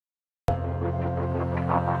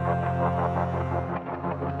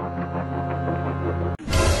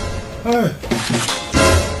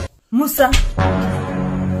Musa,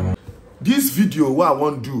 this video what I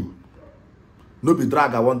want do no be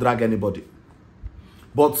drag. I won't drag anybody,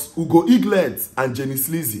 but Ugo Eaglet and Jenny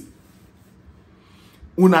Sleazy,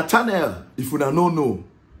 una channel, if una no know,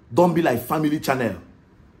 don't be like family channel.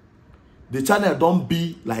 The channel don't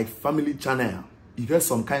be like family channel. You get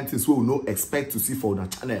some kind of things we will not expect to see for una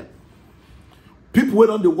channel. People who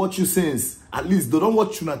don't they watch you since, at least they don't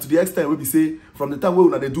watch you now to the extent where we say from the time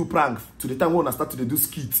where they do prank to the time when we start to do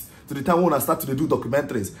skits, to the time when we start to do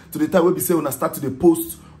documentaries, to the time where we say when we start to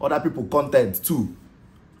post other people content too.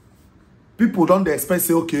 People don't they expect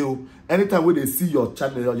say okay, oh, anytime when they see your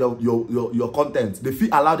channel, your content, they feel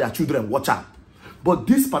allow their children watch out. But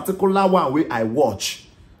this particular one where I watch,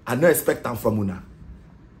 I no expect them from una.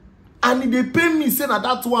 And they pay me say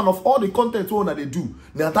that one of all the content that they do,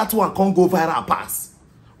 now that one can't go viral pass.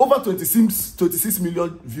 Over 26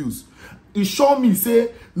 million views. It show me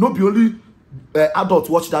say no be only adults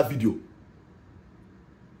watch that video.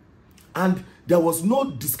 And there was no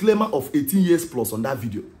disclaimer of 18 years plus on that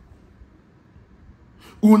video.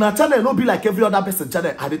 Una channel no be like every other person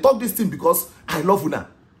channel. I dey talk this thing because I love una.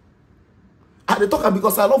 I dey talk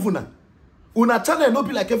because I love una. Una channel no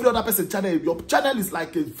be like every other person channel. Your channel is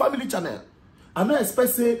like a family channel. I no expect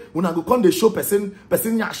say una go come dey show person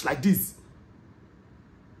nyash like this.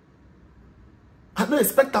 I no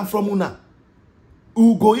expect them from una.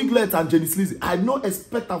 Ugo Eaglet and Jenny Sleazy. I no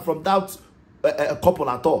expect them from that couple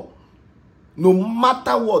at all. No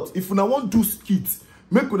matter what, if una want do skits,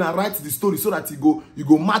 make una write the story so that you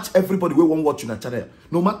go match everybody we won't watch una channel,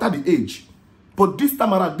 no matter the age. But this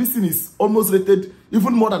time around, this thing is almost rated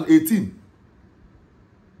even more than 18.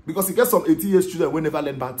 Because you get some 18 years children will never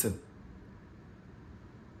learn bad thing.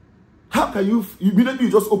 How can you immediately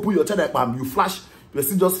just open your channel, bam, you flash, you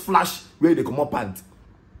see just flash where they come up and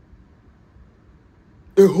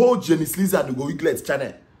a whole Jenny Sleazy and Ugo Eaglet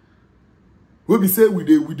channel. We be say with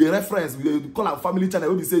the reference, we call our family channel,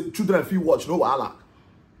 we be say children feel watch, no wahala.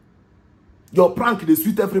 Your prank they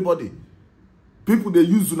sweet everybody. People they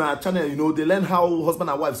use on our channel, you know, they learn how husband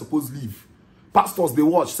and wife supposed to live. Pastors they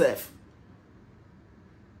watch safe.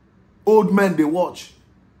 Old men they watch.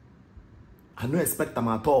 I don't expect them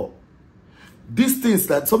at all. These things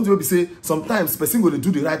that something will be say sometimes person go to do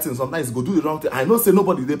the right thing, sometimes go do the wrong thing. I know say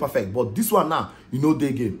nobody they perfect, but this one now, you know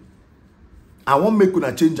they game. I won't make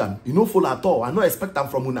una change them. You know full at all. I don't expect them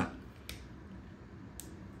from una.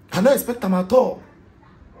 I don't expect them at all.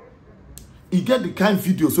 You get the kind of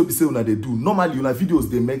videos so be say una they do. Normally una videos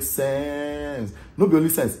they make sense. No be only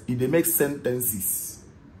sense. It they make sentences.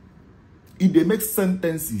 It they make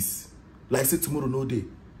sentences. Like say tomorrow no day.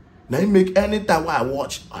 Now you make anytime I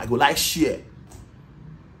watch, I go like share.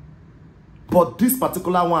 But this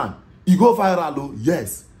particular one, you go viral though,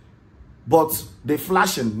 yes. But the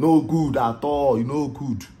flashing no good at all. You know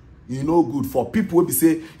good. You know good for people will be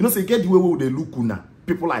say, you know say get the way they look una.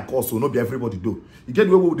 People like us, so not be everybody do. You get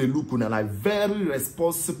the way they look una like very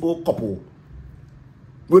responsible couple.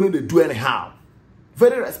 When they do anyhow.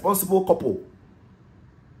 Very responsible couple.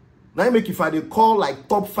 Now you make if I they call like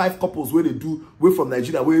top 5 couples where they do way from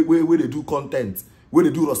Nigeria, where they do content, where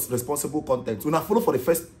they do responsible content. Una follow for the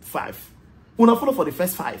first 5. Una follow for the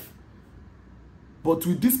first 5. But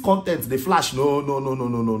with this content, they flash.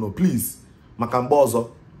 No, please.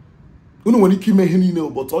 Makambozo. You know when you keep me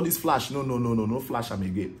but all this flash, no flash them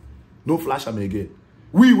again. No flash them again.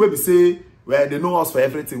 We will be say where they know us for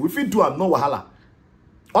everything. We fit do am, no wahala.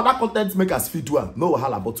 Other content makers fit do am, no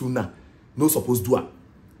wahala, but una no supposed do am.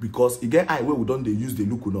 Because again, I where we don't they use the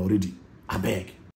look already. I beg.